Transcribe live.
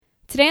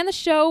Today on the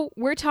show,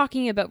 we're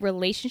talking about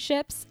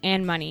relationships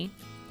and money.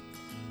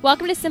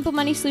 Welcome to Simple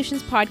Money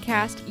Solutions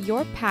Podcast,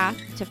 your path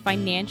to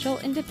financial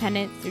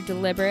independence through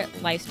deliberate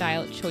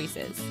lifestyle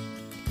choices.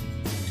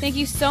 Thank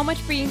you so much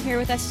for being here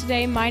with us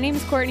today. My name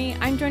is Courtney.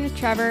 I'm joined with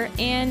Trevor,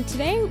 and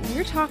today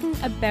we're talking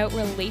about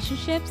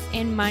relationships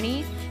and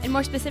money, and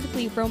more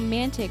specifically,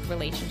 romantic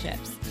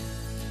relationships.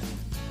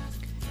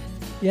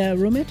 Yeah,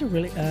 romantic.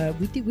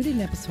 We did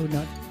an episode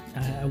not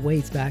a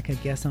ways back, I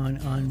guess,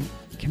 on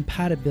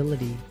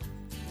compatibility,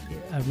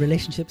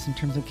 relationships in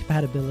terms of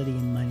compatibility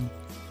and money,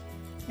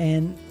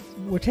 and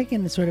we're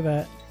taking sort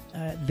of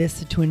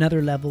this to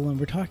another level, and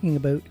we're talking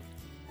about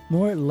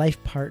more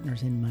life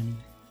partners in money.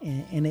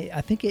 And I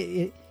think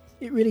it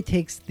really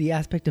takes the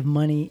aspect of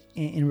money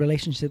in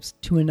relationships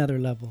to another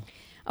level.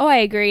 Oh, I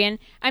agree. And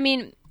I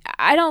mean,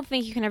 I don't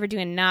think you can ever do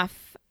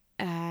enough,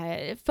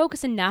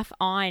 focus enough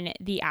on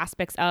the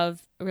aspects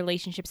of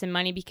relationships and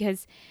money,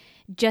 because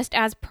just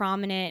as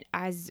prominent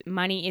as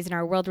money is in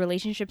our world,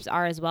 relationships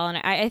are as well. And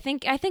I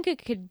think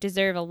it could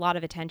deserve a lot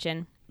of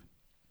attention.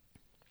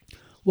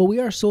 Well, we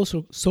are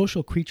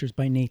social creatures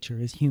by nature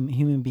as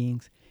human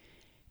beings.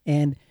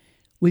 And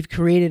we've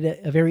created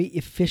a very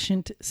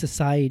efficient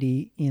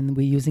society in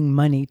we using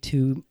money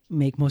to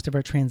make most of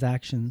our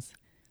transactions.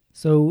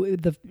 So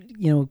if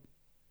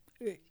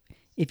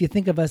you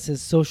think of us as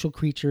social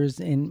creatures,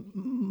 and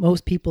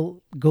most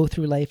people go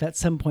through life at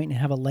some point and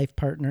have a life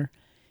partner,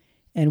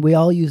 and we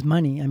all use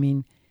money, I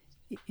mean,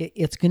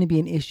 it's going to be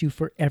an issue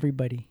for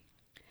everybody.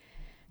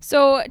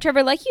 So,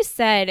 Trevor, like you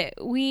said,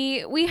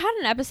 we had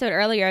an episode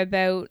earlier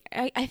about,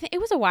 I think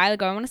it was a while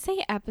ago, I want to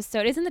say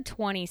episode, it's in the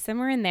 20s,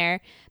 somewhere in there,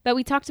 but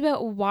we talked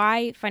about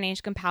why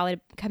financial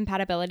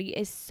compatibility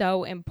is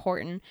so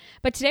important.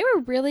 But today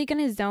we're really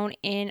going to zone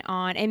in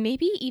on, and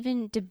maybe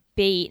even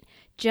debate,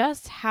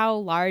 just how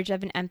large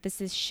of an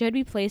emphasis should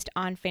be placed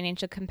on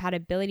financial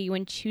compatibility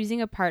when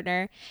choosing a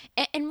partner,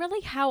 and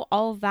really how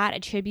all of that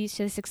attributes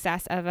to the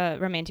success of a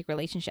romantic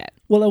relationship.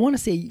 Well, I want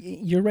to say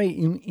you're right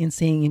in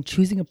saying in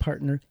choosing a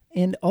partner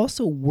and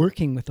also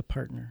working with a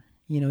partner.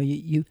 You know,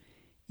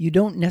 you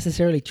don't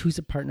necessarily choose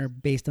a partner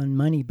based on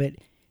money, but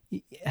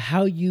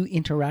how you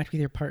interact with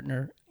your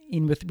partner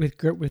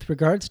with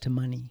regards to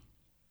money.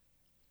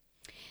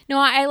 No,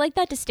 I like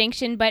that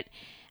distinction, but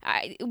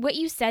what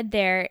you said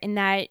there in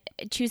that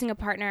choosing a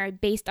partner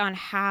based on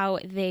how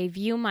they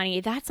view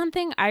money, that's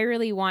something I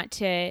really want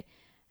to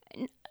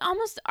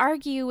almost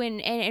argue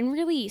and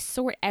really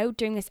sort out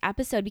during this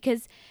episode,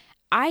 because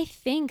I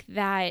think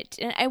that,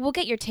 and I will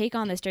get your take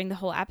on this during the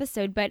whole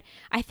episode, but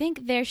I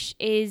think there's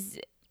a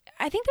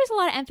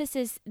lot of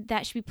emphasis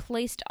that should be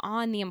placed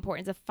on the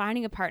importance of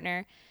finding a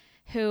partner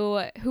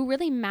who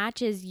really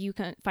matches you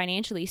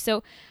financially.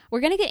 So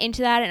we're going to get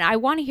into that, and I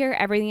want to hear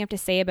everything you have to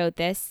say about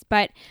this.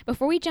 But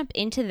before we jump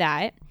into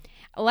that,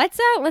 let's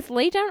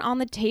lay down on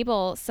the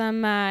table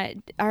some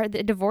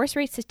the divorce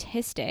rate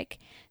statistic.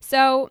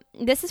 So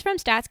this is from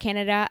Stats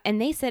Canada,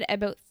 and they said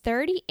about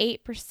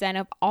 38%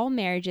 of all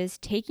marriages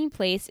taking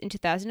place in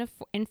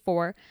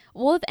 2004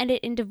 will have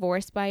ended in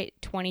divorce by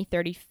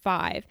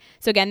 2035.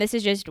 So again, this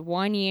is just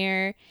 1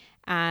 year.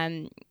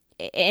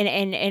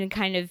 And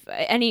kind of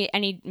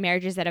any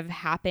marriages that have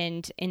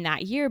happened in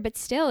that year, but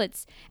still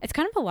it's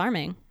kind of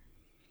alarming.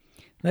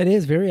 That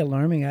is very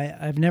alarming.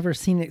 I've never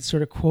seen it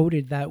sort of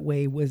quoted that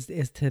way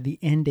as to the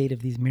end date of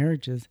these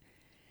marriages,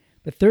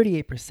 but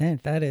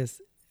 38%,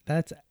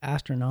 that's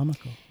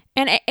astronomical.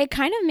 And it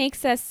kind of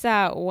makes us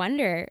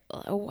wonder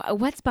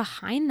what's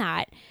behind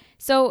that.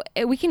 So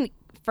we can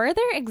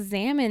further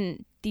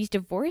examine these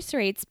divorce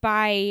rates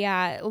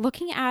by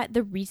looking at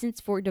the reasons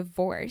for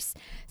divorce.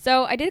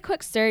 So I did a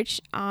quick search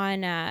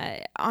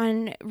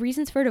on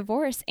reasons for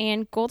divorce,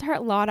 and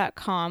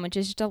goldheartlaw.com, which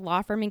is just a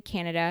law firm in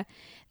Canada,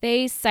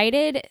 they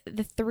cited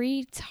the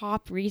 3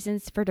 top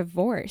reasons for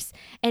divorce.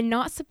 And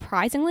not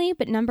surprisingly,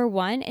 but number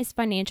 1 is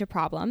financial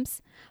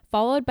problems,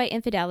 followed by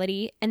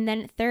infidelity, and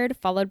then third,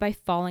 followed by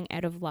falling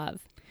out of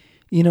love.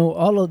 You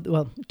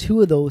know,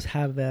 2 of those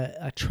have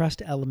a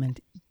trust element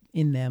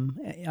in them.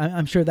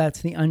 I'm sure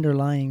that's the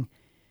underlying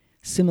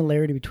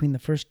similarity between the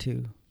first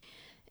 2.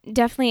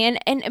 Definitely.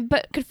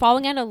 But could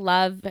falling out of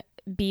love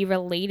be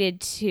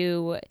related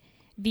to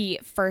the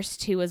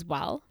first 2 as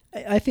well?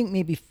 I think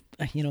maybe,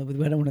 you know,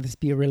 I don't want this to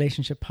be a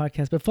relationship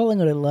podcast, but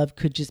falling out of love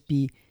could just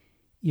be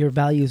your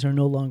values are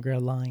no longer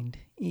aligned,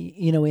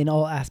 you know, in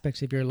all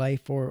aspects of your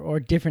life, or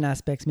different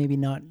aspects, maybe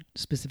not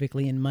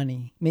specifically in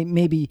money.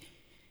 Maybe,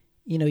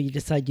 you know, you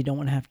decide you don't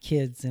want to have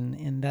kids,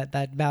 and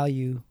that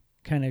value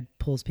kind of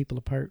pulls people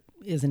apart,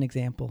 is an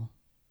example.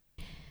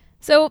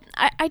 So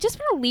I just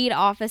want to lead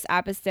off this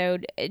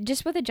episode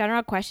just with a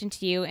general question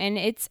to you, and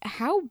it's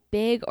how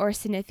big or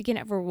significant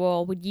of a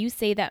role would you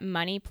say that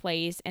money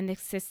plays in the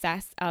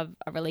success of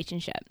a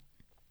relationship?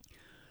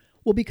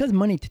 Well, because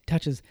money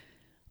touches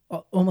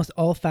almost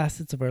all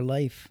facets of our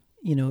life,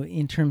 you know,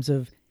 in terms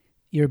of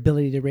your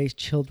ability to raise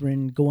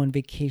children, go on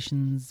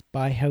vacations,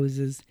 buy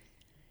houses,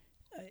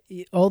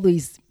 all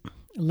these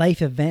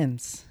life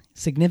events,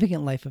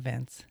 significant life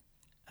events,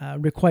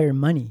 require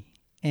money.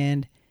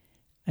 And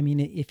I mean,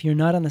 if you're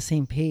not on the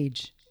same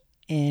page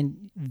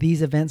and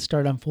these events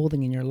start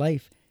unfolding in your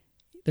life,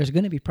 there's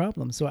going to be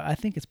problems. So I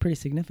think it's pretty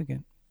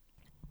significant.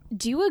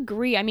 Do you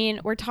agree? I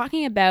mean, we're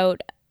talking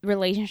about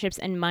relationships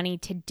and money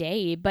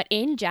today, but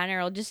in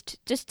general, just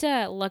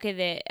to look at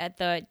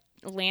the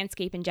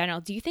landscape in general,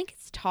 do you think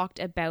it's talked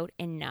about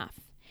enough?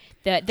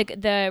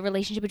 The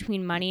relationship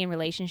between money and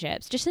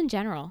relationships, just in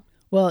general.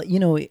 Well, you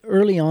know,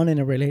 early on in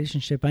a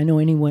relationship, I know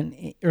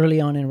anyone early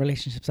on in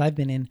relationships I've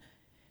been in,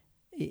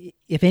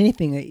 if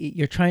anything,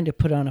 you're trying to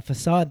put on a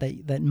facade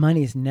that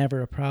money is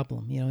never a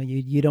problem. You know,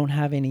 you don't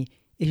have any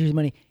issues with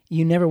money.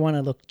 You never want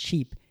to look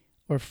cheap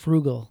or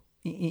frugal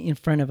in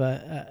front of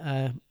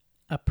a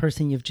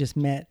person you've just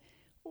met,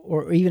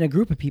 or even a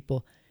group of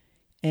people.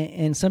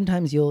 And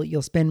sometimes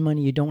you'll spend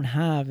money you don't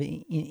have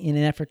in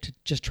an effort to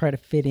just try to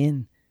fit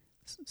in.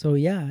 So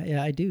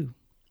yeah, I do.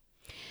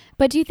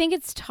 But do you think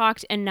it's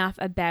talked enough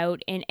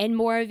about in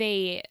more of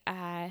a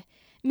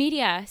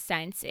media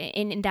sense,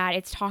 in that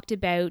it's talked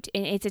about,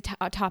 and it's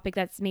a topic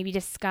that's maybe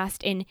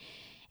discussed in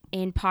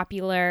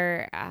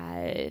popular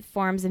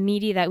forms of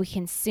media that we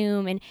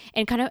consume,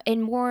 and kind of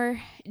in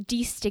more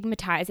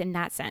destigmatized in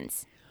that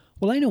sense?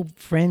 Well, I know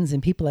friends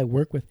and people I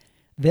work with,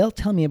 they'll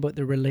tell me about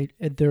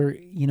their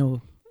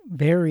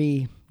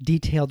very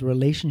detailed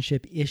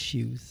relationship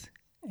issues.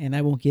 And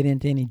I won't get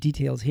into any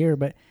details here,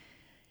 but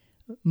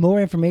more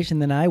information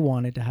than I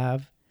wanted to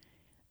have.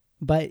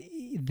 But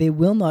they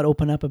will not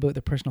open up about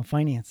their personal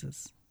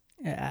finances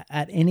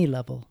at any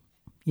level.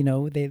 You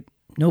know,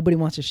 nobody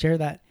wants to share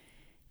that,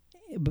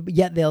 but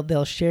yet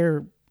they'll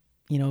share,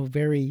 you know,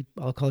 very,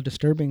 I'll call it,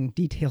 disturbing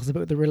details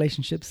about the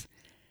relationships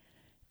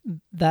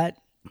that,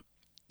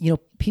 you know,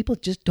 people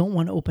just don't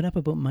want to open up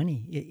about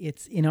money.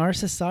 It's in our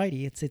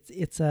society.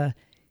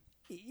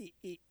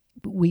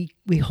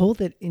 We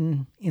hold it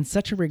in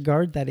such a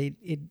regard that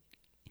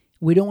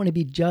we don't want to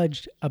be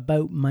judged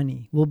about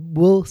money.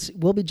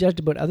 We'll be judged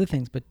about other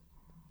things, but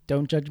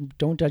don't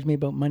judge me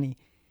about money.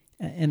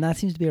 And that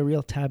seems to be a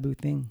real taboo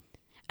thing.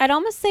 I'd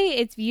almost say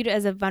it's viewed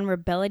as a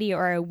vulnerability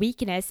or a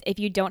weakness if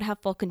you don't have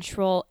full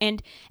control,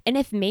 and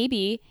if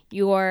maybe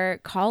your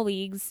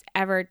colleagues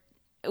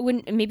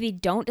maybe they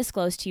don't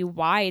disclose to you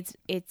why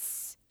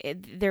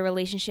their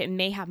relationship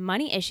may have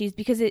money issues,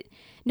 because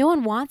no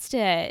one wants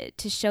to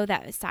show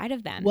that side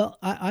of them. Well,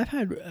 I've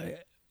had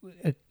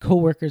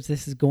coworkers.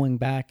 This is going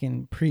back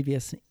in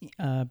previous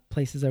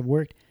places I've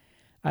worked.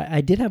 I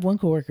did have one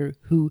coworker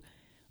who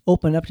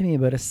opened up to me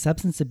about a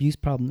substance abuse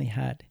problem they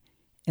had,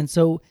 and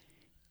so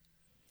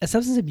a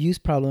substance abuse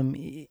problem,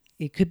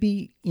 it could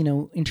be, you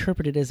know,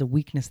 interpreted as a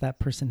weakness that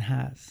person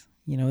has.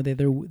 You know,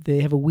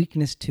 they have a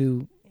weakness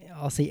to,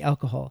 I'll say,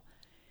 alcohol,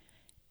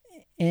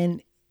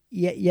 and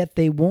yet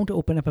they won't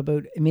open up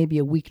about maybe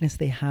a weakness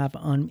they have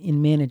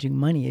in managing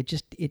money.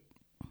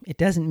 It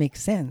doesn't make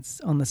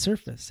sense on the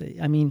surface.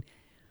 I mean,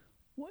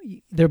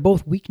 they're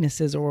both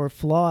weaknesses or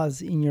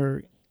flaws in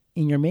your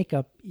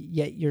makeup,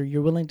 yet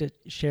you're willing to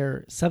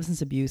share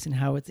substance abuse and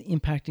how it's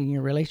impacting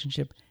your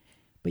relationship,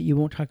 but you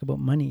won't talk about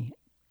money.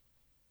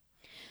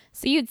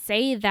 So you'd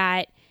say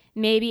that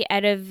maybe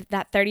out of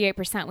that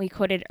 38% we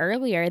quoted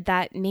earlier,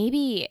 that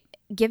maybe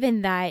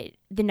given that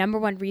the number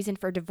one reason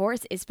for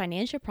divorce is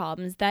financial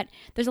problems, that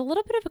there's a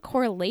little bit of a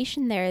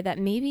correlation there that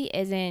maybe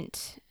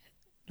isn't.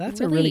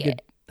 That's a really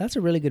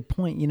good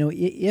point. You know,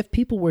 if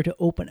people were to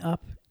open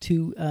up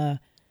to,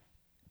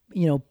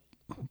 you know,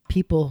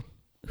 people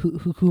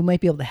who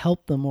might be able to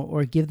help them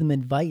or give them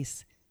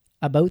advice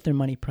about their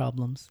money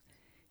problems,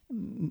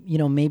 you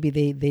know, maybe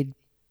they'd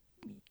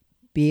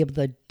be able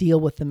to deal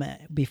with them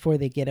before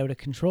they get out of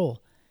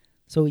control.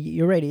 So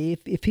you're right.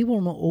 If people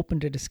are more open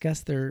to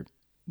discuss their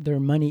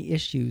money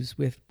issues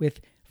with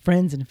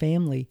friends and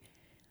family,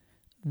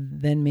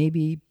 then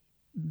maybe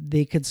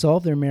they could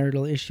solve their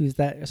marital issues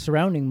that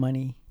surrounding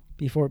money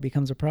before it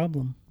becomes a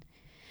problem.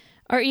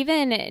 Or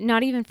even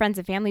not even friends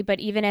and family, but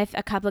even if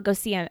a couple goes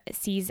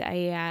sees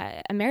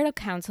a marital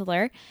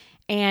counselor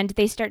and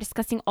they start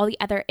discussing all the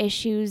other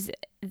issues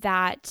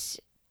that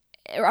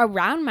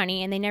around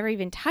money, and they never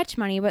even touch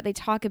money, but they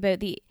talk about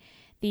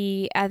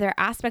the other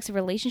aspects of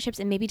relationships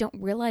and maybe don't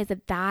realize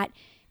that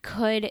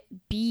could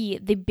be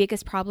the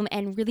biggest problem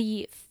and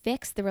really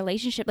fix the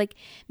relationship. Like,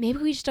 maybe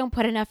we just don't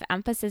put enough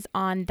emphasis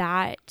on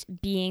that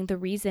being the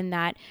reason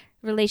that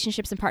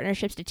relationships and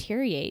partnerships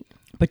deteriorate.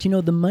 But you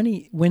know, the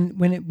money, when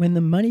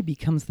the money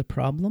becomes the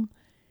problem,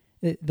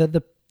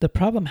 the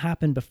problem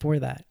happened before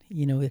that.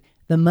 You know,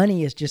 the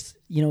money is just,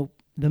 you know,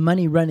 the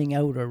money running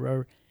out,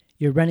 or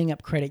you're running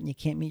up credit and you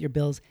can't meet your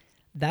bills.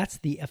 That's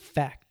the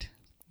effect.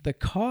 The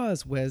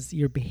cause was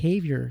your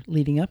behavior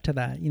leading up to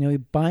that. You know,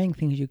 buying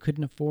things you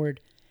couldn't afford,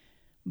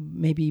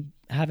 maybe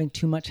having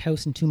too much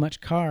house and too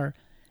much car.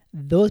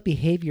 Those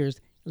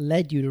behaviors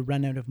led you to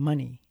run out of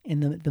money.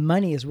 And the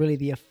money is really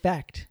the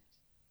effect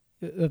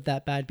of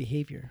that bad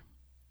behavior.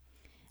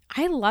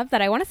 I love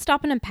that. I want to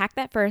stop and unpack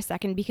that for a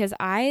second, because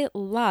I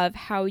love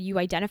how you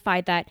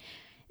identified that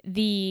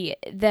the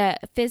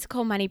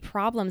physical money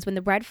problems, when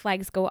the red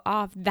flags go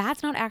off,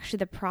 that's not actually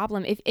the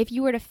problem. If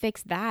you were to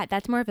fix that,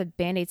 that's more of a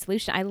Band-Aid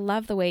solution. I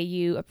love the way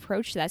you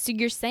approach that. So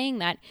you're saying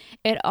that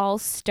it all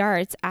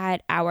starts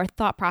at our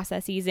thought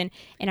processes and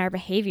in our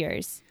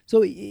behaviors.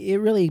 So it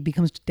really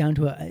becomes down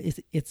to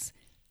it's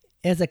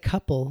as a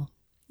couple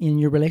in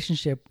your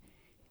relationship,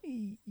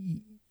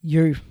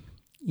 you're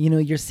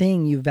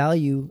saying you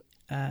value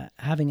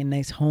having a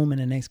nice home and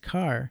a nice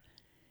car.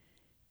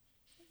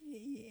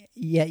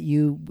 Yet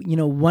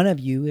one of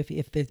you, if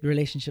the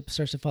relationship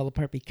starts to fall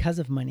apart because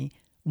of money,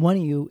 one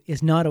of you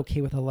is not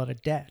okay with a lot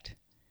of debt.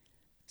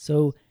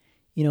 So,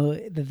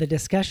 the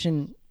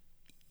discussion,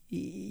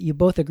 you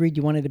both agreed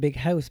you wanted a big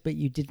house, but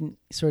you didn't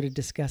sort of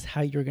discuss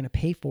how you're going to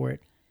pay for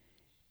it.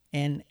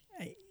 And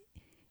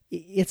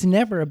it's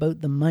never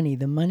about the money.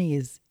 The money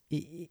is,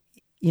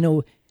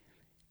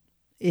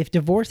 if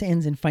divorce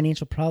ends in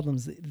financial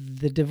problems,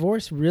 the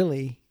divorce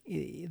really,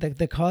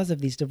 the cause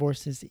of these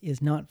divorces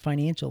is not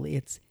financial.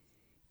 It's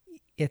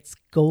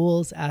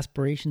goals,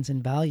 aspirations,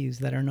 and values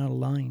that are not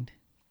aligned.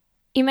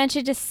 You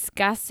mentioned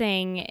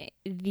discussing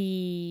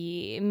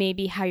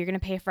maybe how you're going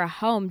to pay for a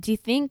home. Do you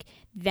think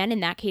then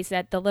in that case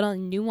that the little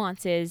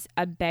nuances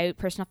about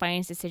personal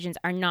finance decisions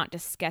are not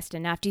discussed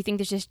enough? Do you think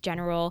there's just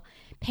general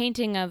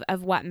painting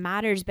of what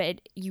matters,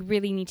 but you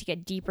really need to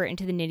get deeper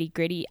into the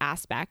nitty-gritty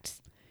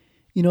aspects?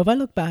 If I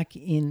look back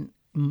in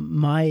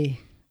my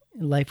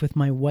life with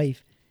my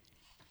wife,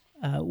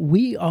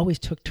 we always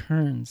took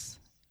turns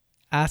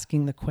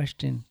asking the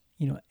question,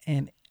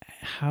 and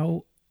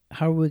how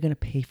are we going to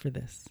pay for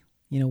this?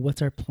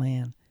 What's our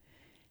plan?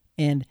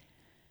 And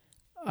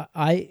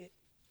I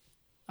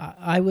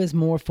was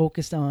more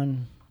focused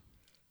on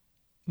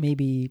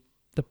maybe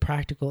the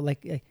practical,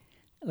 like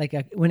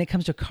when it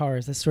comes to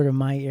cars, that's sort of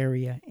my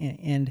area.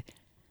 And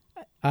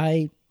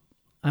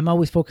I'm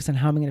always focused on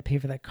how I'm going to pay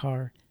for that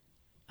car.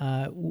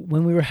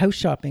 When we were house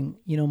shopping,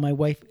 my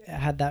wife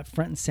had that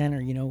front and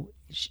center.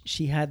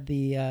 She had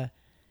the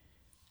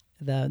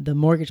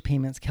mortgage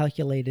payments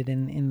calculated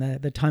and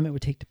the time it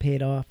would take to pay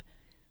it off.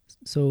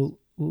 So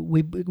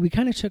we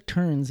kind of took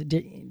turns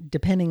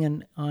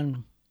depending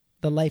on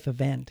the life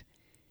event,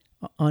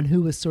 on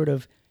who was sort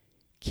of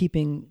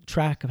keeping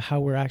track of how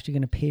we're actually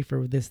going to pay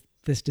for this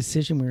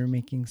decision we were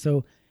making.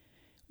 So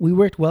we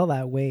worked well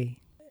that way,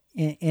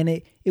 and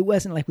it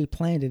wasn't like we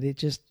planned it.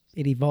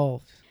 It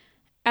evolved.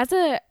 As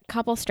a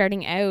couple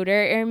starting out,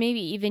 or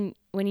maybe even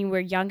when you were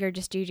younger,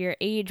 just due to your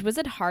age, was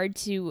it hard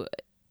to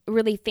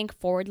really think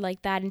forward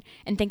like that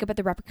and think about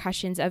the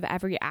repercussions of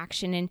every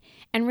action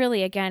and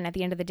really, again, at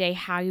the end of the day,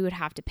 how you would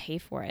have to pay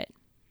for it?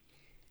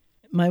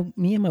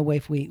 Me and my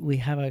wife, we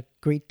have a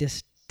great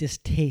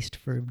distaste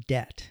for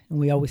debt, and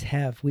we always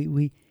have.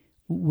 We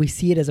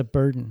see it as a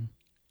burden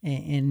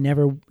and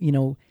never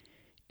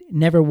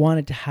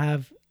wanted to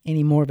have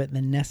any more of it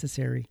than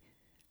necessary.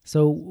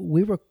 So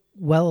we were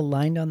well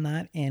aligned on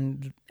that,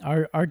 and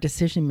our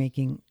decision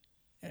making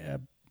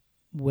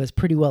was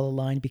pretty well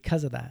aligned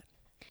because of that.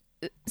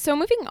 So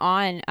moving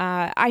on,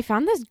 I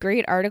found this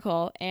great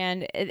article,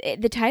 and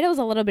the title is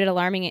a little bit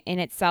alarming in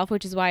itself,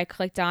 which is why I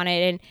clicked on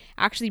it and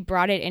actually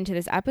brought it into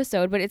this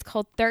episode. But it's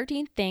called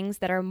 13 Things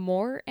That Are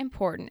More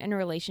Important in a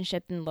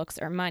Relationship Than Looks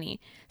or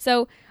Money.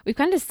 So we've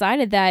kind of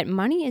decided that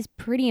money is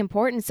pretty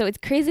important. So it's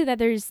crazy that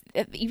there's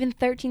even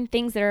 13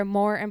 things that are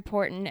more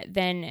important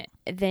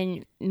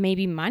than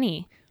maybe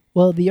money.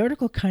 Well, the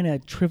article kind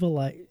of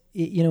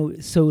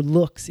so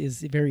looks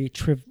is a very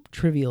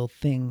trivial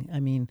thing. I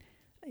mean,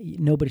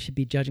 nobody should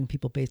be judging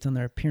people based on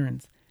their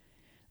appearance,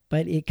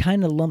 but it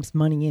kind of lumps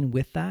money in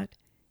with that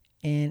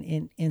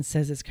and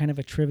says it's kind of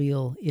a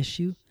trivial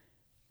issue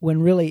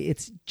when really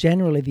it's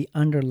generally the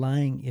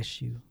underlying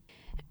issue.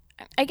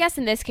 I guess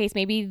in this case,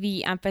 maybe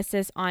the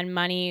emphasis on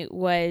money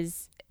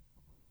was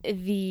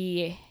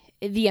the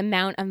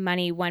amount of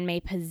money one may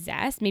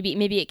possess.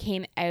 Maybe it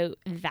came out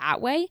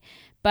that way.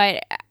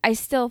 But I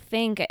still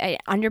think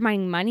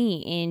undermining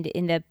money and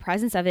in the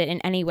presence of it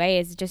in any way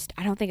is just,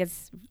 I don't think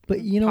it's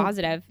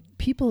positive.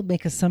 People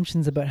make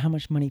assumptions about how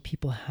much money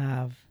people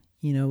have,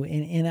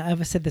 and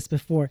I've said this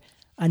before.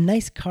 A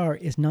nice car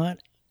is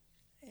not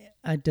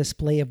a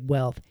display of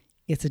wealth.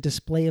 It's a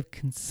display of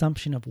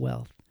consumption of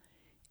wealth.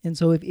 And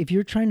so if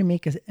you're trying to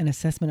make an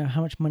assessment of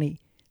how much money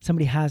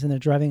somebody has and they're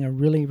driving a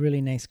really,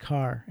 really nice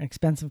car, an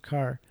expensive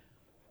car,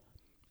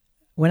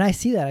 when I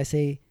see that, I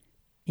say,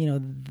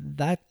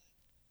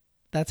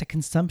 that's a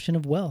consumption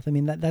of wealth. I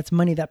mean, that's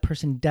money that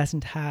person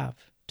doesn't have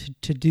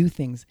to do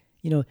things.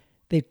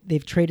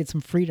 They've traded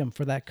some freedom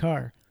for that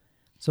car.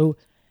 So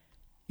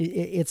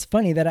it's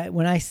funny that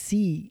when I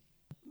see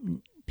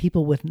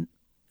people with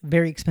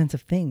very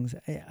expensive things,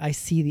 I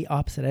see the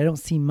opposite. I don't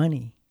see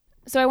money.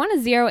 So I want to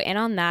zero in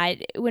on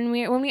that. When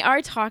we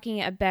are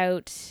talking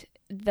about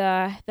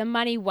the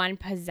money one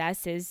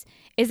possesses,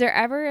 is there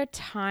ever a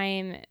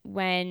time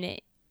when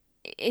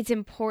it's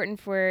important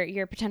for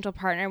your potential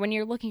partner, when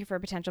you're looking for a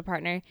potential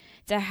partner,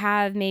 to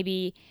have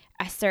maybe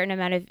a certain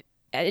amount of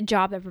a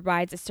job that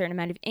provides a certain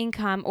amount of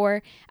income,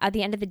 or at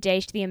the end of the day,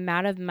 should the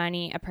amount of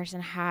money a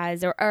person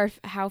has, or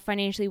how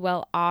financially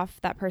well off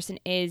that person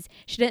is,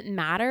 should it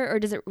matter, or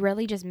does it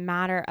really just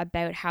matter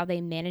about how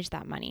they manage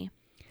that money?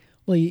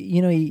 Well,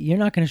 you know, you're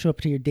not going to show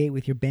up to your date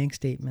with your bank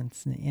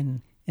statements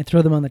and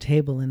throw them on the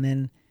table and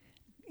then,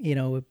 you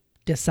know,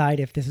 decide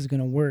if this is going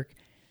to work.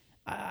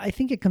 I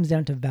think it comes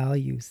down to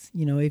values.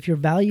 You know, if your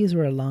values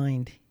are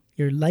aligned,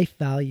 your life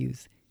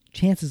values,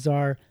 chances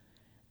are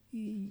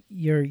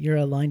you're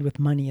aligned with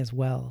money as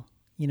well.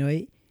 You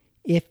know,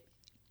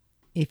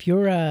 if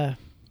you're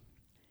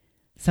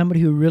somebody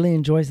who really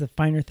enjoys the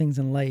finer things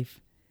in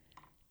life,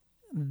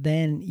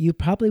 then you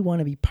probably want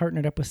to be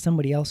partnered up with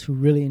somebody else who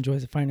really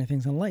enjoys the finer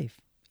things in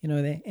life. You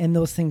know, and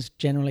those things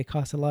generally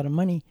cost a lot of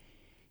money.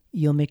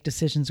 You'll make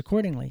decisions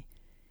accordingly.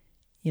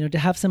 You know, to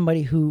have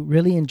somebody who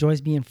really enjoys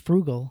being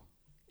frugal,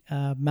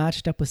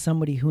 matched up with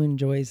somebody who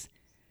enjoys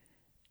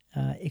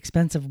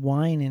expensive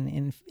wine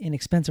and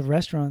expensive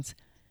restaurants,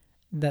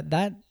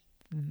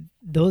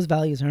 those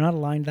values are not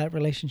aligned, that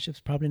relationship's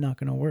probably not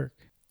going to work.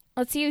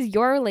 Let's use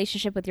your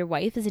relationship with your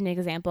wife as an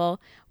example.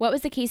 What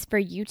was the case for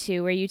you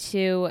two? Were you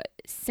two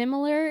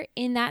similar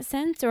in that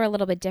sense or a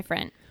little bit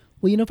different?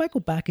 Well, you know, if I go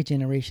back a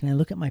generation, I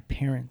look at my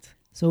parents.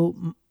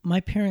 So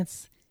my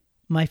parents,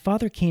 my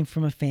father came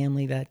from a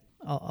family that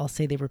I'll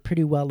say they were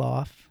pretty well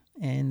off,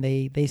 and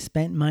they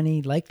spent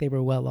money like they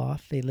were well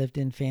off. They lived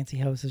in fancy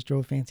houses,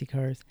 drove fancy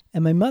cars.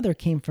 And my mother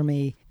came from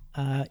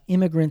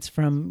immigrants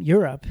from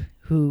Europe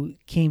who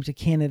came to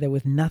Canada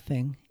with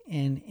nothing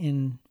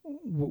and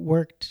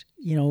worked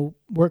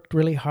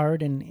really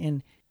hard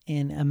and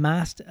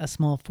amassed a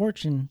small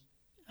fortune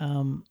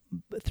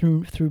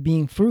through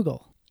being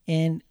frugal.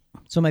 And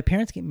so my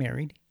parents get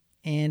married,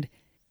 and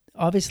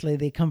obviously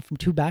they come from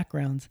two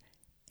backgrounds,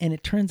 and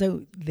it turns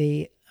out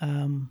they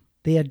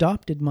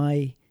adopted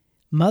my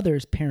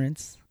mother's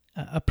parents'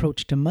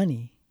 approach to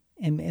money,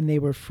 and they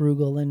were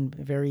frugal and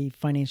very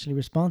financially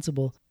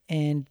responsible.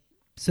 And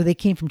so they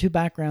came from two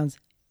backgrounds,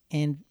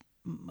 and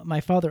my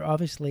father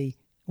obviously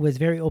was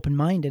very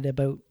open-minded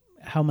about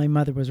how my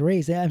mother was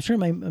raised. I'm sure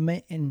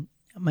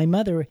my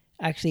mother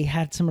actually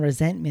had some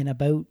resentment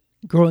about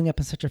growing up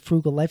in such a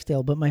frugal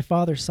lifestyle, but my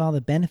father saw the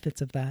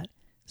benefits of that.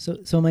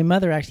 So my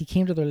mother actually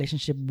came to the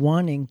relationship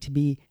wanting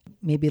to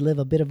maybe live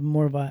a bit of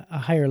more of a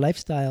higher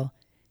lifestyle.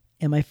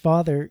 And my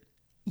father,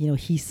 you know,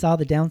 he saw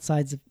the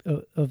downsides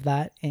of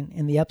that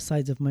and the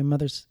upsides of my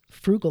mother's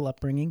frugal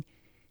upbringing,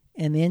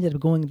 and they ended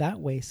up going that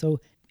way. So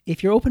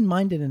if you're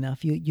open-minded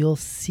enough, you'll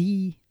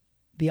see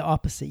the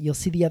opposite. You'll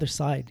see the other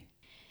side.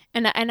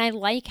 And I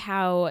like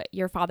how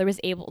your father was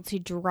able to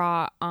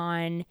draw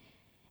on,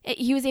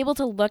 he was able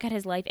to look at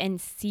his life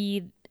and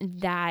see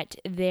that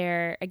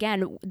there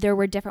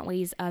were different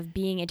ways of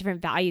being and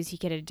different values he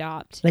could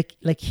adopt.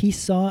 Like he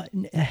saw,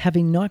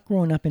 having not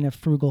grown up in a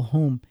frugal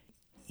home,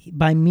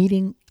 by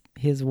meeting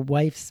his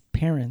wife's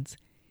parents,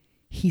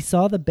 he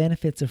saw the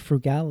benefits of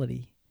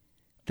frugality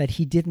that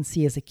he didn't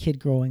see as a kid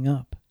growing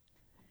up.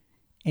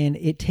 And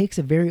it takes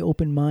a very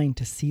open mind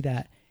to see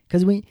that.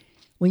 Because when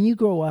you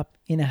grow up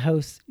in a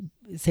house,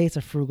 say it's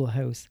a frugal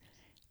house,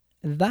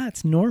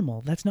 that's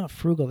normal. That's not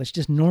frugal. It's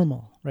just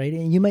normal, right?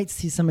 And you might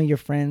see some of your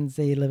friends,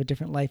 they live a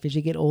different life. As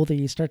you get older,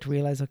 you start to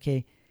realize,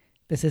 okay,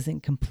 this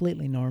isn't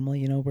completely normal.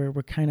 You know, we're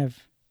kind of,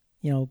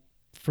 you know,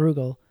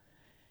 frugal.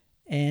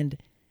 And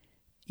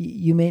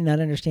you may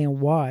not understand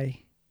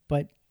why,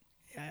 but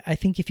I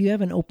think if you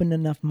have an open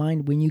enough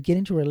mind, when you get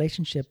into a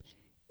relationship,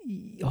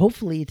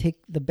 hopefully you take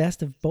the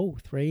best of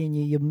both, right? And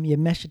you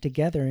mesh it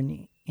together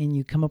and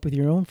you come up with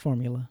your own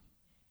formula.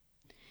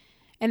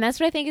 And that's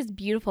what I think is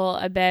beautiful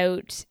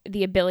about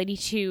the ability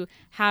to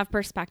have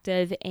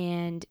perspective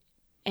and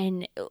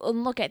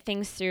look at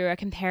things through a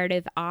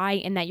comparative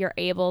eye, and that you're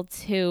able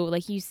to,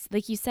 like you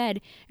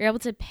said, you're able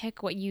to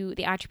pick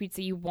the attributes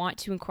that you want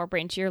to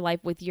incorporate into your life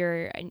with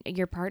your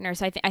partner.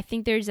 So I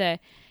think there's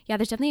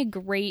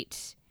definitely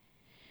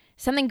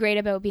something great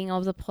about being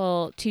able to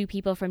pull two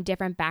people from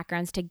different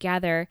backgrounds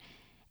together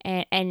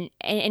and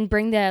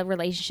bring the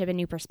relationship a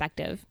new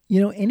perspective.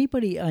 You know,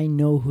 anybody I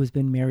know who's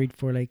been married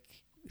for like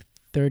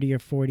 30 or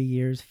 40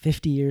 years,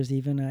 50 years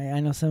even. I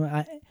know some,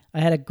 I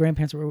had a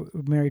grandparents who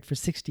were married for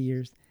 60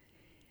 years.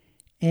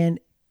 And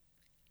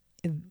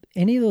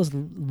any of those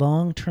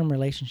long-term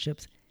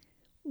relationships,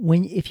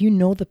 if you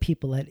know the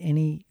people at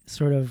any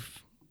sort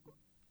of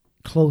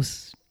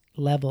close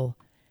level,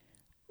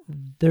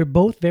 they're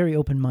both very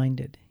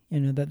open-minded. You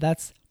know,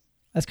 that's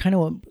kind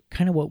of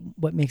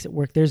what makes it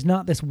work. There's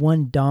not this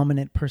one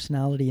dominant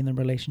personality in the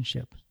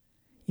relationship.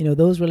 You know,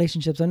 those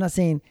relationships, I'm not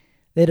saying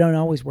they don't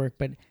always work,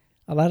 but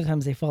a lot of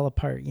times they fall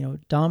apart. You know,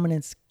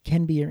 dominance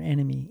can be your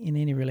enemy in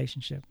any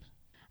relationship.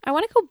 I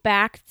want to go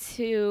back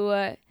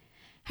to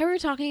how we were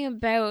talking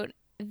about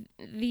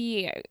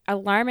the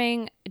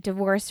alarming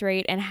divorce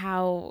rate and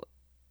how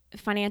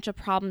financial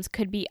problems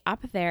could be up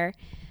there.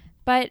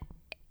 But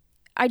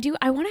I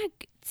want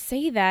to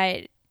say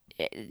that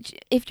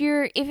if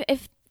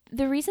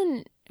the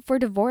reason for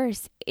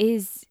divorce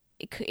is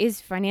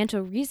is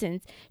financial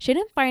reasons.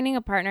 Shouldn't finding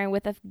a partner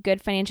with a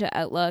good financial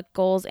outlook,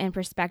 goals, and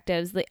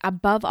perspectives, like,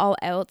 above all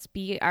else,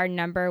 be our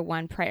number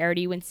one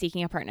priority when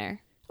seeking a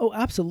partner? Oh,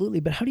 absolutely.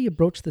 But how do you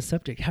broach the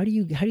subject? How do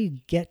you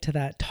get to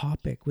that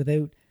topic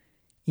without,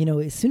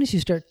 as soon as you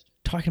start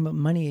talking about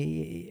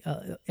money,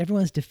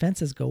 everyone's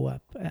defenses go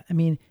up. I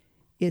mean,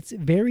 it's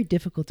very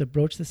difficult to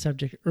broach the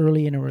subject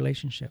early in a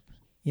relationship.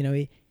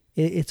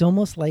 It's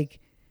almost like,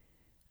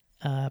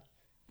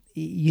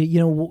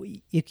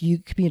 you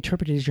could be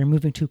interpreted as you're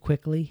moving too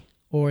quickly,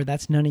 or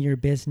that's none of your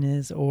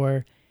business,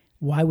 or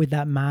why would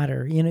that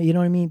matter? You know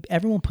what I mean?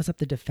 Everyone puts up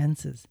the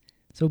defenses.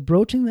 So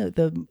broaching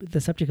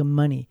the subject of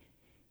money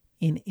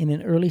in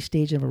an early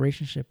stage of a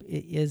relationship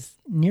is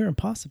near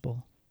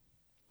impossible.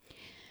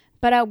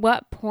 But at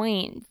what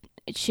point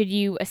should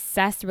you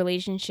assess the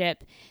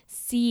relationship?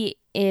 See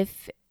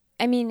if,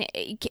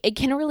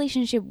 can a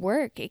relationship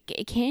work?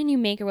 Can you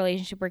make a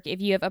relationship work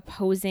if you have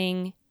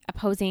opposing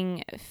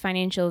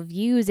financial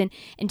views and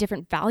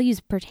different values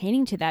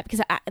pertaining to that?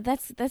 Because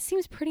that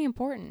seems pretty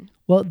important.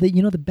 Well,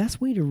 the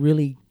best way to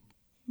really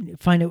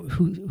find out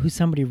who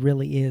somebody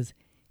really is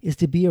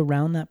to be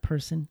around that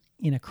person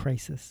in a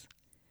crisis.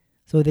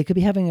 So they could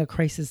be having a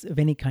crisis of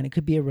any kind. It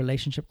could be a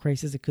relationship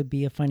crisis. It could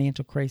be a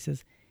financial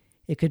crisis.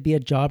 It could be a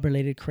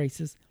job-related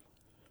crisis.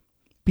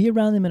 Be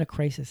around them in a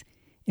crisis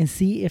and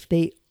see if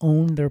they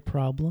own their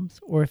problems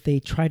or if they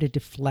try to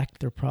deflect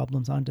their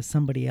problems onto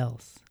somebody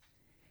else.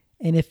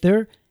 And if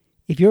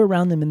you're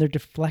around them and they're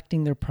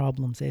deflecting their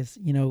problems as,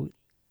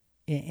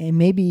 and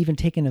maybe even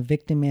taking a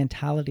victim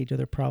mentality to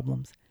their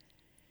problems,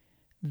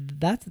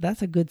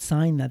 that's a good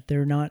sign that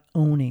they're not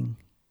owning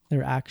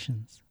their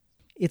actions.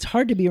 It's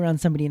hard to be around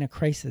somebody in a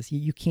crisis.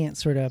 You can't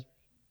sort of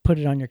put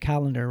it on your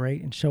calendar,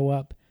 right, and show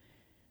up.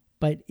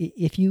 But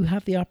if you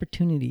have the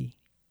opportunity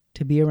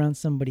to be around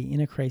somebody in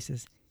a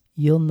crisis,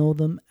 you'll know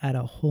them at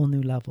a whole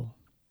new level.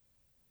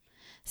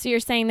 So you're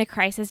saying the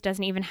crisis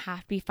doesn't even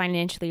have to be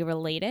financially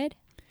related?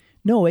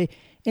 No,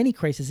 any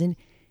crisis, and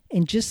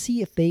just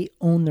see if they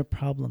own their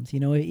problems.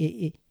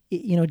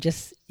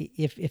 Just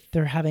if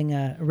they're having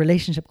a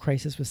relationship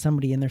crisis with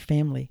somebody in their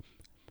family,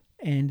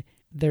 and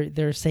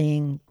they're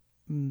saying,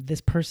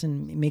 this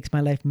person makes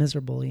my life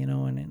miserable,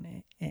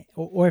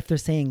 or if they're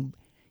saying,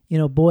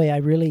 boy, I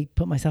really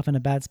put myself in a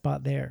bad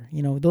spot there.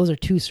 Those are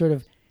two sort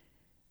of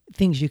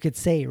things you could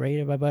say, right,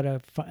 about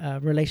a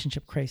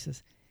relationship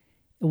crisis.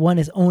 One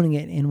is owning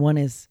it, and one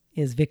is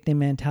victim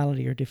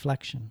mentality or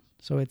deflection.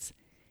 So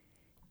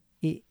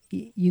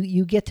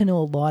you get to know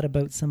a lot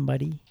about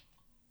somebody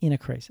in a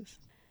crisis.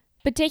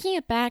 But taking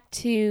it back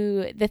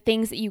to the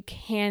things that you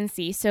can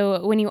see.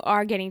 So when you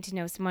are getting to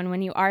know someone,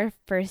 when you are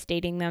first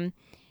dating them,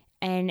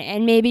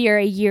 and maybe you're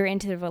a year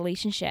into the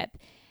relationship,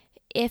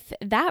 if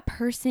that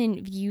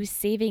person views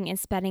saving and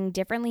spending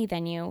differently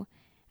than you,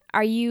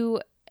 are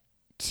you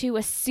to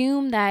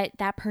assume that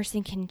that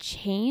person can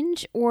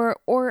change,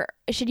 or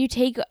should you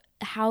take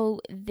how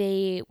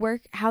they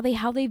work, how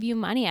they view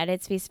money at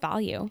its face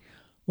value?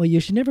 Well, you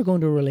should never go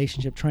into a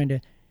relationship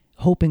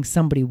hoping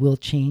somebody will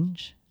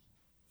change.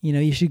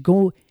 You should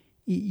go.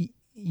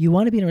 You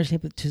want to be in a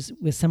relationship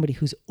with somebody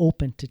who's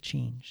open to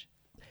change.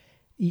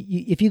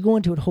 If you go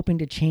into it hoping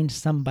to change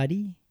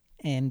somebody,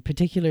 and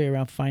particularly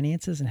around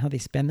finances and how they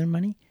spend their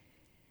money,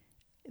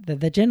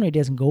 that generally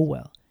doesn't go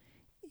well.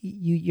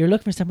 You're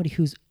looking for somebody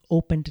who's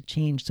open to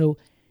change. So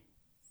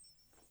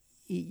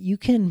you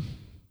can.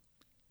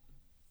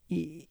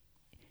 The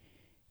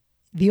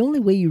only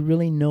way you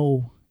really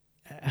know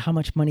how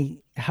much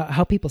money,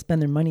 how people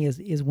spend their money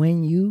is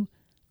when your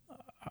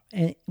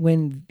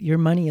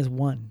money is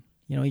one.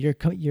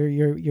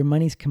 Your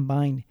money's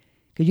combined.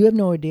 Because you have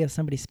no idea if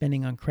somebody's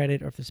spending on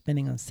credit, or if they're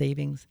spending on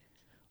savings,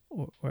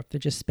 or if they're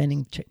just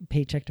spending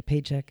paycheck to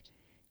paycheck.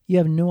 You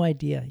have no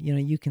idea.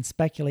 You can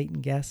speculate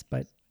and guess,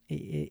 but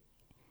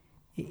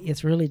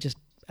it's really just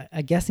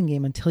a guessing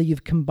game until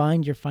you've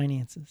combined your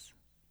finances.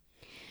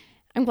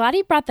 I'm glad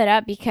you brought that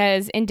up,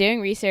 because in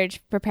doing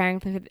research, preparing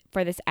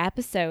for this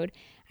episode,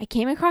 I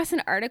came across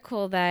an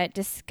article that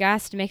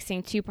discussed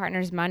mixing two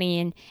partners'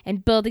 money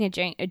and building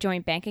a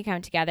joint bank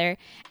account together.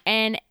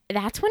 And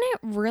that's when it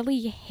really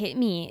hit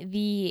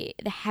me,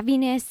 the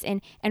heaviness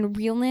and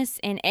realness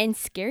and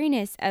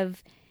scariness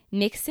of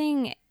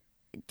mixing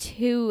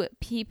two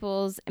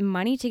people's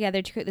money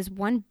together to create this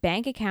one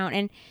bank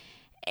account.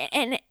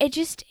 And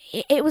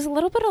it was a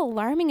little bit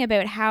alarming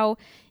about how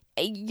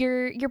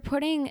you're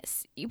putting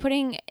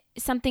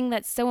something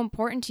that's so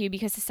important to you,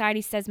 because society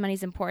says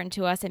money's important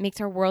to us, it makes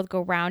our world go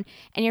round,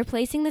 and you're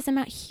placing this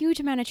huge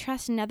amount of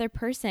trust in another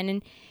person,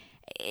 and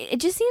it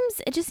just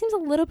seems a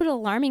little bit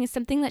alarming. It's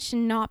something that should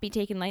not be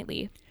taken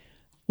lightly.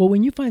 Well,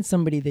 when you find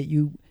somebody that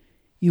you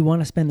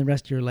want to spend the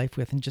rest of your life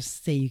with, and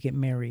just say you get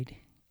married,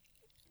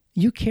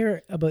 you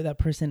care about that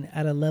person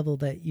at a level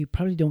that you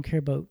probably don't care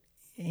about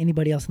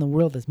anybody else in the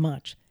world as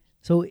much.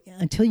 So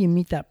until you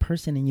meet that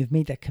person and you've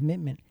made that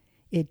commitment,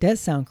 it does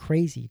sound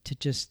crazy to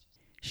just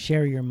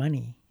share your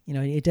money.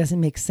 It doesn't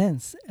make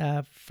sense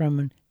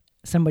from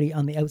somebody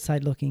on the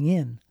outside looking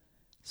in.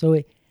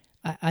 So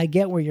I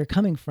get where you're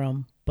coming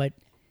from, but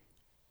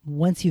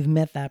once you've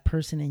met that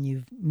person and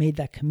you've made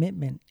that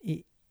commitment,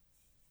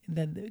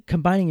 that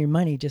combining your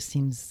money just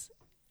seems,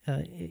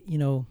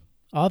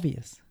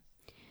 obvious.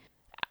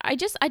 I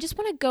just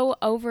want to go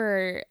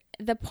over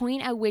the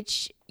point at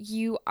which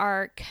you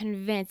are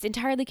convinced,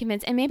 entirely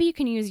convinced, and maybe you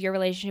can use your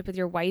relationship with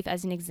your wife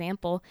as an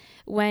example,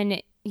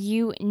 when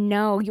you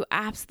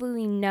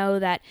absolutely know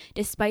that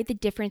despite the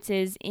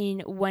differences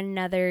in one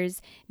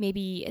another's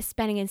maybe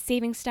spending and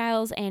saving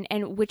styles and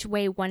which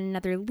way one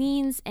another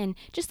leans, and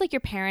just like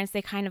your parents,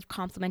 they kind of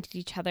complemented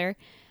each other.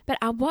 But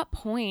at what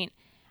point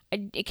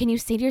can you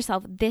say to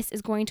yourself, this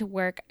is going to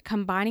work,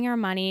 combining our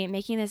money,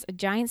 making this a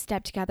giant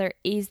step together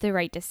is the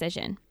right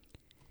decision?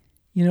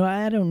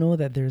 I don't know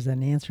that there's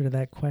an answer to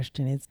that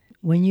question. It's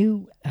when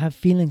you have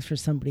feelings for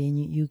somebody and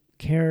you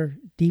care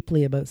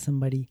deeply about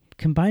somebody,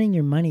 combining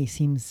your money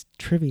seems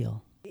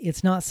trivial.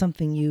 It's not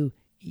something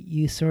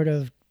you sort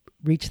of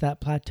reach that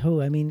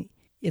plateau. I mean,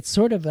 it's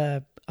sort of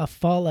a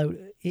fallout.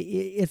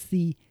 It's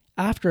the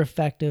after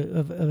effect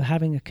of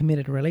having a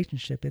committed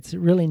relationship. It's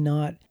really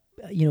not,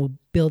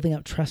 building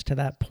up trust to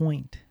that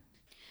point.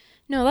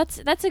 No,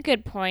 that's a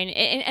good point.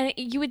 And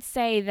you would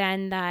say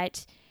then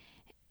that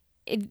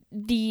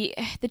the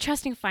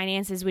trusting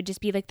finances would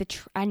just be like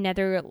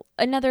another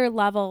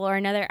level or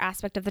another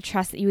aspect of the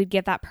trust that you would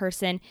give that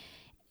person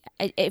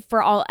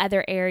for all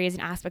other areas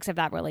and aspects of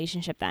that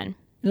relationship then.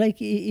 Like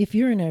if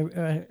you're in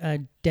a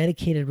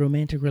dedicated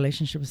romantic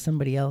relationship with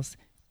somebody else,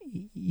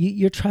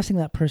 you're trusting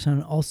that person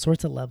on all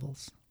sorts of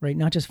levels, right?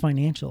 Not just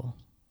financial.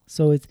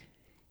 So it's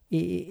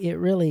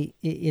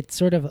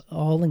sort of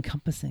all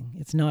encompassing.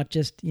 It's not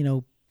just,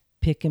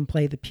 pick and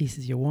play the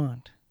pieces you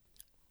want.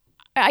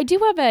 I do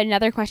have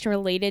another question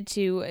related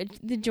to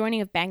the joining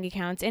of bank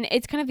accounts, and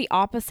it's kind of the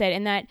opposite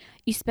in that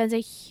you spend a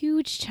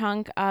huge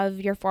chunk of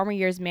your former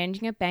years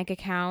managing a bank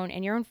account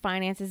and your own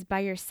finances by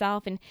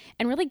yourself and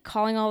really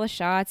calling all the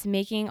shots,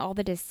 making all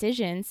the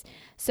decisions.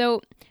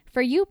 So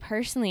for you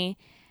personally,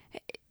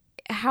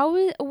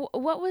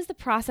 what was the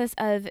process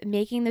of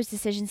making those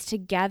decisions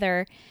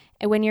together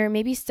when you're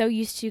maybe so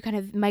used to kind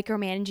of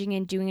micromanaging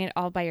and doing it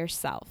all by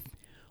yourself?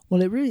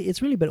 Well,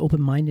 it's really about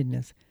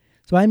open-mindedness.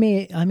 So I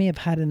may have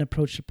had an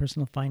approach to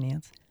personal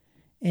finance,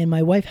 and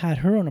my wife had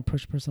her own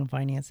approach to personal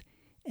finance,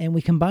 and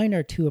we combined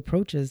our two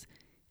approaches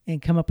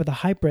and come up with a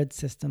hybrid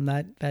system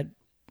that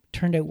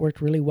turned out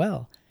worked really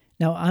well.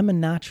 Now, I'm a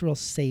natural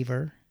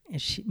saver,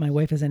 and my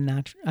wife is I'm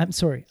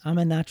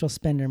a natural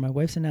spender. My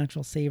wife's a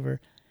natural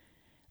saver.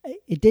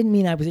 It didn't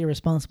mean I was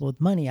irresponsible with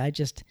money. I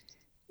just,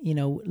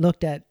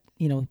 looked at,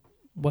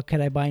 what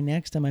could I buy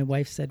next? And my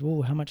wife said,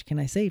 "Whoa, how much can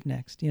I save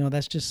next?"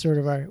 That's just sort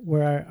of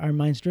where our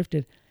minds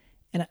drifted.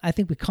 And I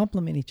think we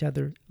complement each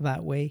other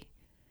that way,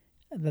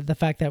 the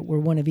fact that we're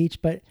one of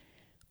each. But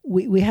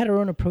we had our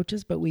own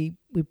approaches, but we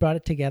brought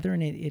it together,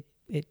 and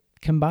it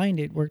combined.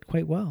 It worked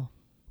quite well.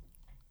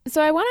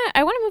 So I want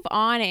to move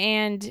on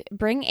and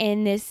bring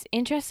in this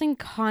interesting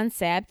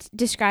concept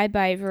described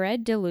by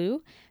Vered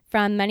Deleu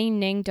from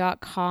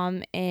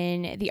moneyning.com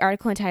in the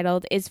article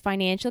entitled, "Is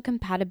Financial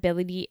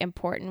Compatibility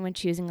Important When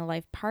Choosing a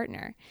Life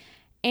Partner?"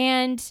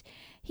 And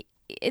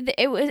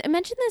it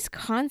mentioned this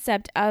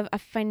concept of a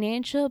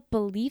financial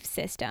belief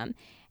system,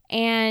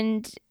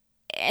 and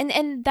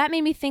that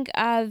made me think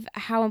of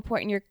how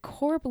important your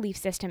core belief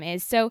system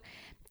is. So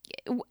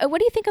what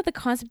do you think of the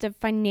concept of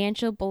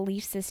financial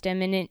belief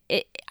system, and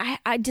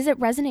does it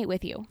resonate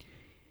with you?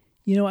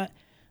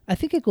 I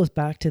think it goes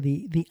back to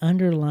the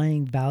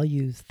underlying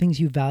values, things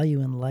you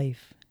value in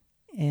life.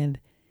 And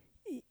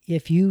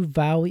if you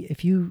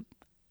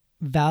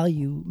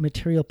value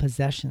material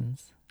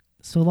possessions,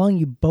 so long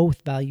you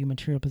both value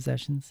material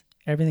possessions,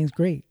 everything's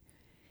great.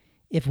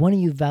 If one of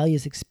you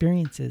values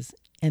experiences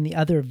and the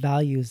other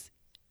values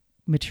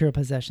material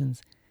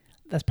possessions,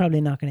 that's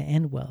probably not going to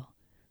end well.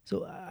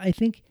 So I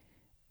think,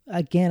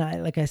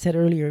 again, like I said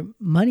earlier,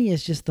 money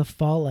is just the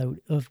fallout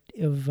of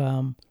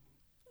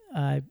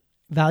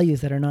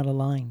values that are not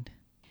aligned.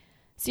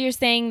 So you're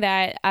saying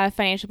that a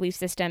financial belief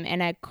system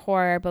and a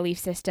core belief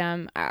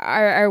system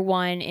are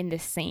one in the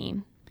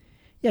same?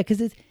 Yeah,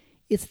 because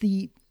it's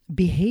the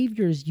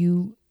behaviors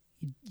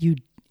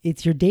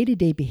it's your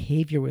day-to-day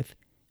behavior with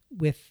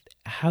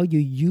how you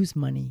use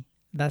money.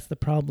 That's the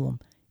problem.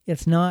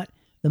 It's not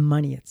the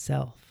money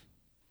itself.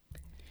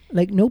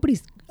 Like,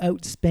 nobody's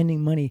out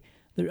spending money.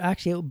 They're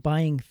actually out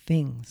buying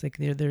things. Like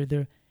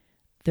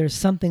there's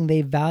something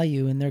they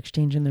value and they're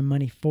exchanging their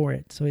money for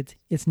it. So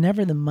it's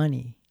never the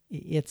money.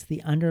 It's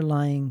the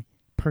underlying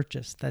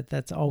purchase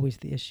that's always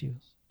the issue.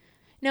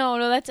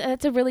 No,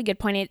 that's a really good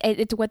point.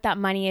 It's what that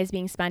money is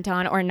being spent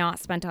on or not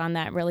spent on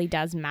that really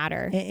does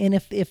matter. And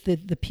if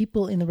the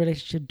people in the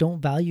relationship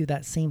don't value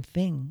that same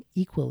thing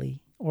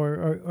equally,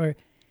 or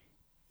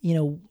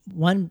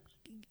one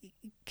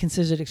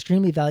considers it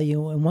extremely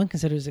valuable and one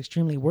considers it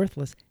extremely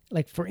worthless.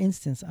 Like, for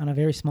instance, on a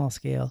very small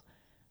scale,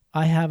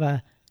 I have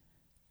a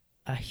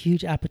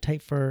huge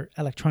appetite for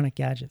electronic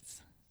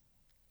gadgets,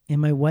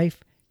 and my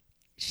wife,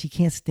 she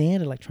can't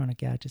stand electronic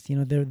gadgets.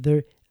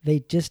 They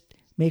just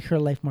make her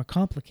life more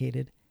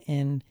complicated,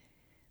 and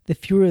the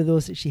fewer of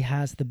those that she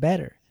has, the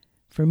better.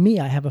 for me,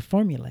 I have a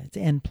formula. It's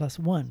n plus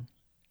 1.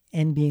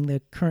 N being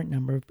the current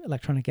number of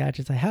electronic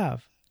gadgets I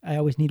have. I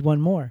always need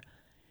one more.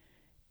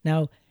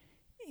 Now,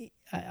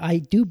 I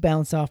do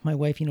bounce off my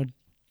wife,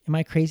 am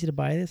I crazy to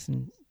buy this?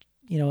 And,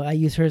 I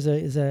use her as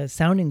a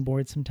sounding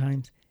board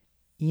sometimes.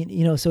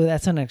 So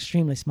that's on an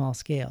extremely small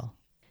scale.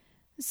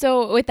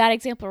 So with that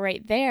example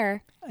right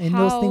there. And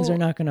those things are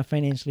not going to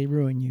financially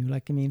ruin you.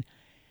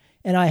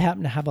 And I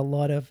happen to have a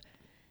lot of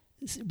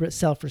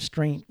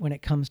self-restraint when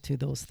it comes to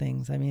those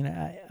things.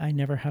 I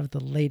never have the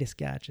latest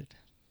gadget.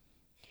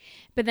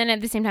 But then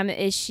at the same time,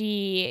 is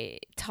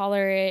she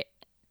tolerant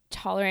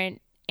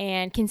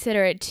and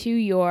considerate to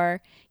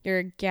your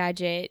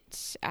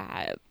gadget,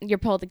 your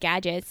pull to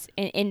gadgets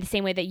in the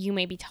same way that you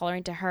may be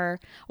tolerant to her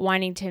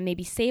wanting to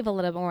maybe save a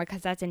little more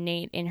because that's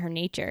innate in her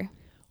nature?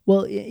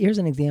 Well, here's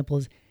an example.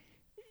 Is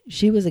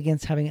she was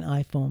against having an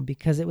iPhone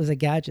because it was a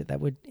gadget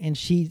and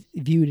she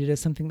viewed it as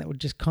something that would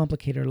just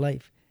complicate her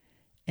life.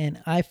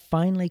 And I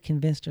finally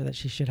convinced her that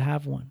she should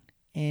have one.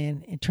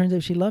 And it turns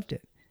out she loved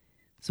it.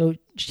 So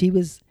she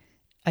was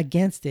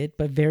against it,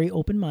 but very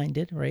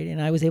open-minded, right?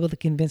 And I was able to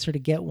convince her to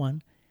get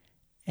one.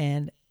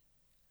 And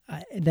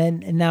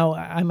now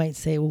I might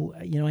say, well,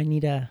 I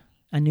need a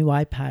new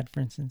iPad,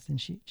 for instance.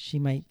 And she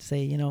might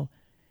say,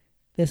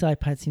 this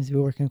iPad seems to be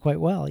working quite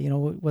well.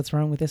 What's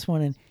wrong with this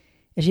one? And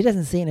she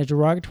doesn't say it in a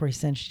derogatory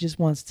sense. She just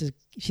wants to,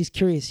 she's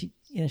curious.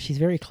 She's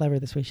very clever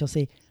this way. She'll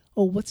say,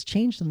 oh, what's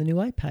changed on the new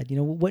iPad?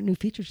 What new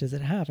features does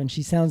it have? And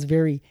she sounds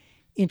very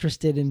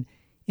interested and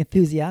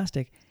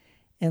enthusiastic.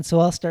 And so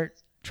I'll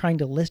start trying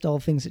to list all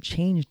the things that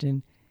changed.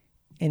 And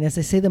as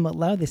I say them out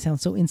loud, they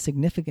sound so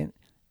insignificant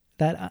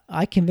that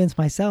I convince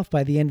myself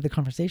by the end of the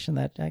conversation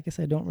that I guess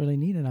I don't really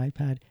need an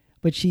iPad.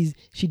 But she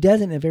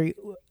does it in a very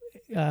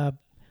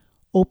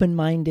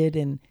open-minded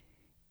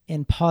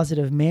and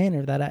positive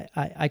manner that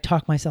I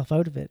talk myself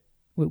out of it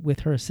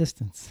with her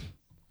assistance.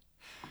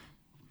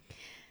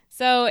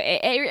 So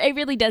it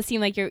really does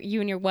seem like you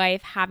and your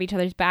wife have each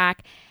other's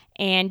back.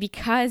 And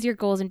because your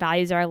goals and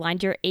values are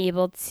aligned, you're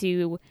able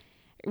to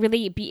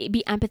really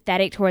be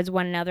empathetic towards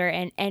one another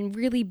and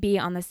really be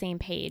on the same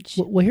page.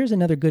 Well, here's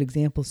another good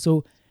example.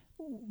 So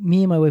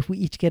me and my wife, we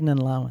each get an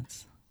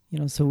allowance.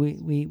 So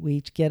we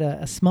each get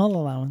a small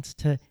allowance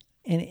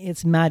and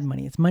it's mad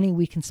money. It's money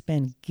we can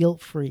spend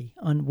guilt-free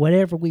on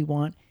whatever we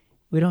want.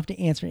 We don't have to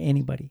answer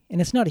anybody.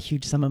 And it's not a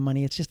huge sum of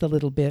money. It's just a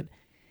little bit.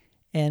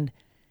 And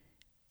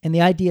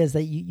the idea is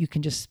that you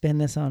can just spend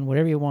this on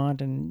whatever you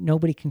want and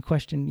nobody can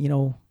question,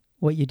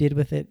 what you did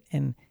with it.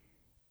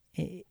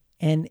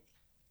 And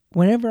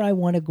whenever I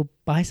want to go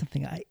buy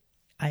something,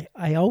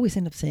 I always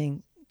end up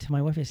saying to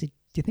my wife, I say, do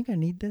you think I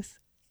need this?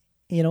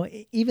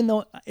 Even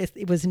though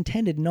it was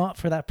intended not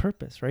for that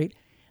purpose, right?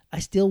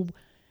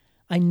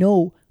 I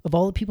know of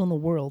all the people in the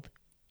world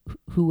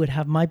who would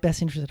have my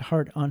best interest at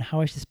heart on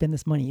how I should spend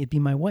this money, it'd be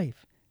my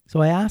wife. So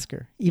I ask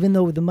her, even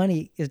though the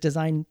money is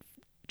designed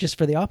just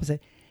for the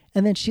opposite.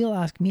 And then she'll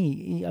ask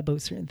me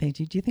about certain things.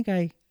 Do you think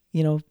I,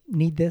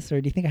 need this? Or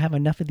do you think I have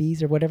enough of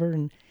these or whatever?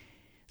 And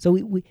so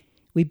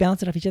we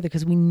bounce it off each other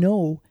because we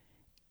know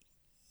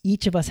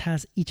each of us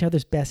has each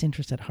other's best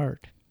interest at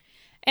heart.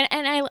 And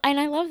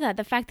I love that.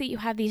 The fact that you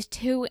have these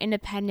two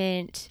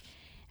independent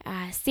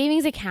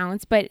savings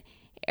accounts,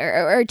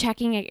 or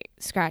checking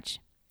scratch.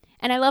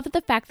 And I love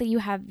the fact that you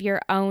have your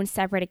own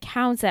separate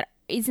accounts that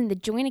isn't the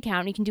joint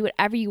account. You can do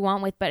whatever you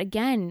want with. But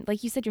again,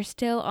 like you said, you're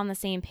still on the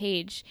same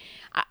page.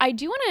 I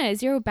do want to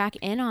zero back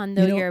in on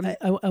though.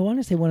 I want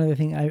to say one other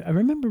thing. I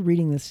remember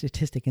reading this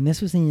statistic, and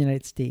this was in the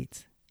United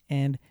States,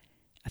 and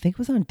I think it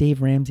was on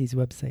Dave Ramsey's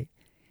website,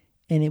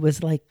 and it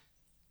was like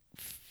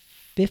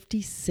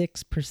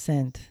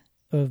 56%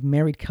 of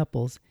married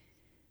couples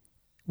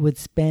would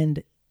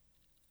spend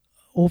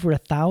over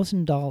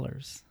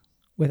 $1,000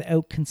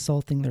 without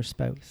consulting their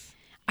spouse.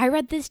 I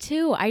read this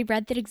too. I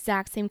read that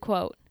exact same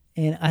quote.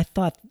 And I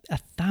thought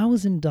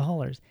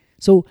 $1,000.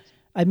 So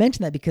I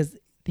mentioned that because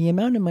the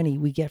amount of money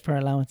we get for our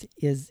allowance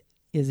is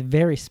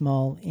very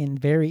small and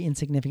very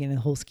insignificant in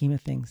the whole scheme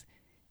of things.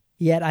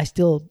 Yet I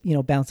still,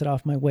 bounce it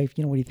off my wife,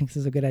 what do you think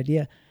is a good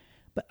idea?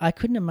 But I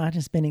couldn't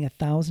imagine spending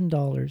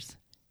 $1,000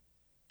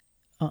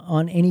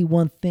 on any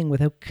one thing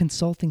without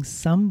consulting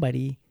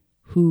somebody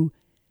who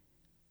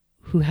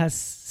has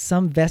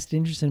some vested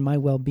interest in my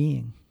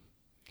well-being.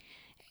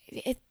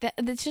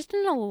 It's just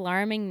an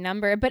alarming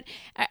number, but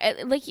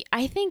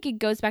I think it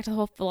goes back to the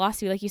whole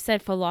philosophy, like you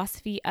said,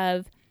 philosophy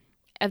of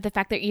the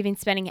fact that you're even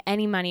spending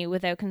any money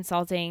without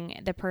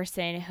consulting the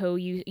person who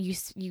you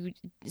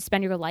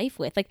spend your life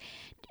with. Like,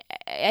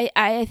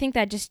 I think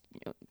that just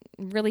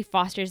really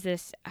fosters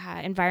this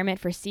environment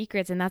for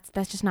secrets, and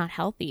that's just not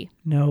healthy.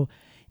 No,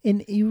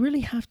 and you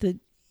really have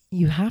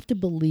to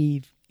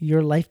believe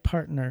your life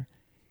partner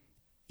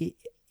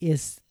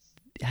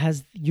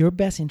has your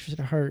best interest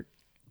at heart.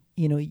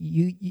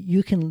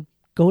 You can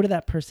go to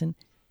that person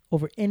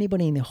over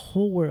anybody in the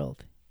whole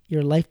world.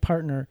 Your life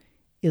partner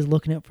is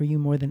looking out for you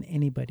more than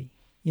anybody.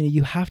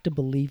 You have to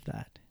believe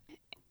that.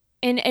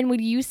 And would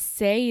you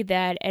say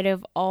that out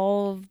of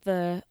all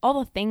the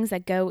things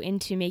that go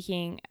into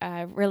making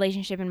a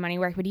relationship and money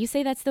work, would you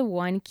say that's the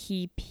one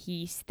key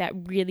piece that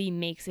really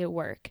makes it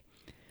work?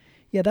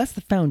 Yeah, that's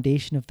the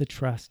foundation of the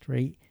trust,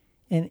 right?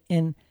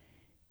 And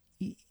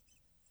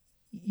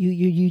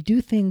you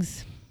do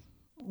things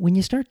when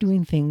you start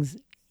doing things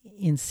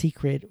in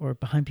secret or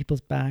behind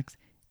people's backs,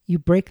 you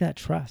break that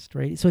trust,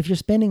 right? So if you're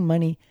spending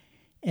money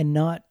and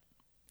not,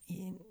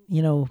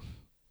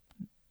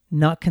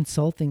 not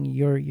consulting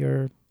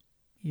your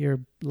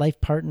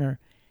life partner,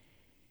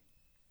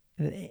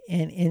 and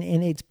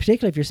it's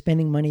particularly if you're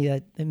spending money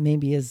that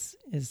maybe is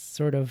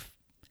sort of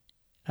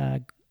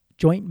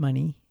joint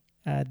money,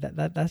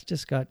 that's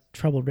just got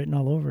trouble written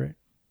all over it.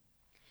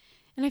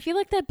 And I feel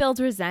like that builds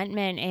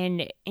resentment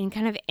and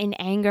kind of in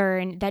anger,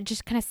 and that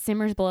just kind of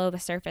simmers below the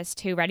surface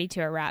too, ready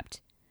to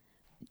erupt.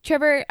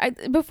 Trevor,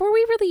 before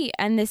we really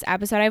end this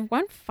episode, I have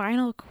one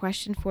final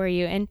question for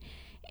you, and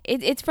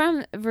it's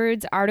from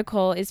Verd's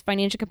article, Is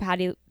Financial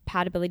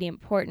Compatibility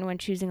Important When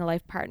Choosing a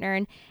Life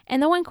Partner?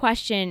 And the one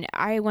question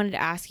I wanted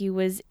to ask you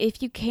was,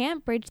 if you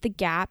can't bridge the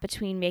gap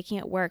between making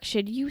it work,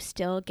 should you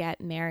still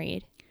get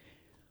married?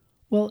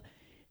 Well,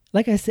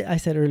 like I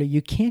said earlier,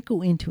 you can't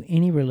go into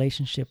any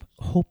relationship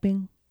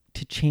hoping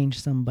to change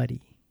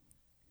somebody.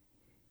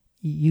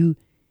 You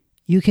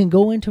can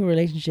go into a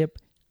relationship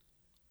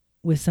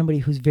with somebody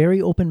who's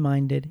very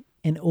open-minded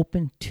and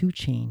open to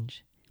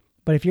change.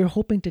 But if you're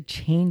hoping to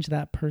change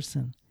that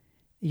person,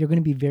 you're going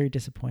to be very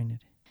disappointed.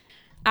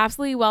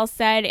 Absolutely well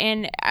said.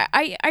 And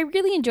I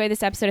really enjoyed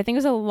this episode. I think it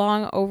was a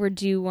long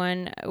overdue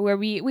one where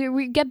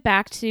we get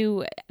back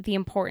to the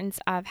importance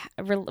of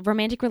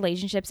romantic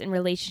relationships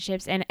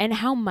and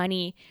how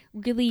money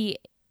really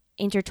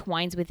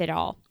intertwines with it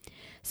all.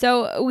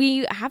 So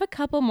we have a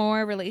couple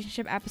more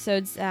relationship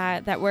episodes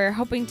that we're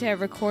hoping to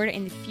record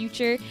in the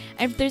future.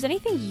 And if there's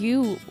anything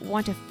you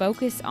want to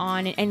focus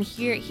on and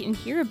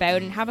hear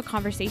about and have a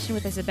conversation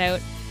with us about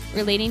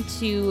relating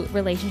to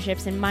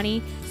relationships and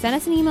money, send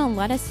us an email and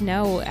let us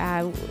know.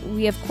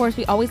 We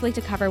always like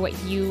to cover what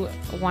you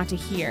want to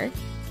hear.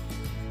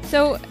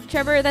 So,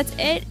 Trevor, that's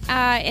it.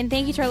 And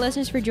thank you to our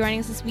listeners for joining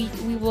us this week.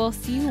 We will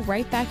see you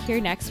right back here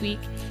next week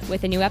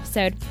with a new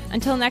episode.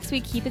 Until next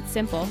week, keep it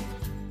simple.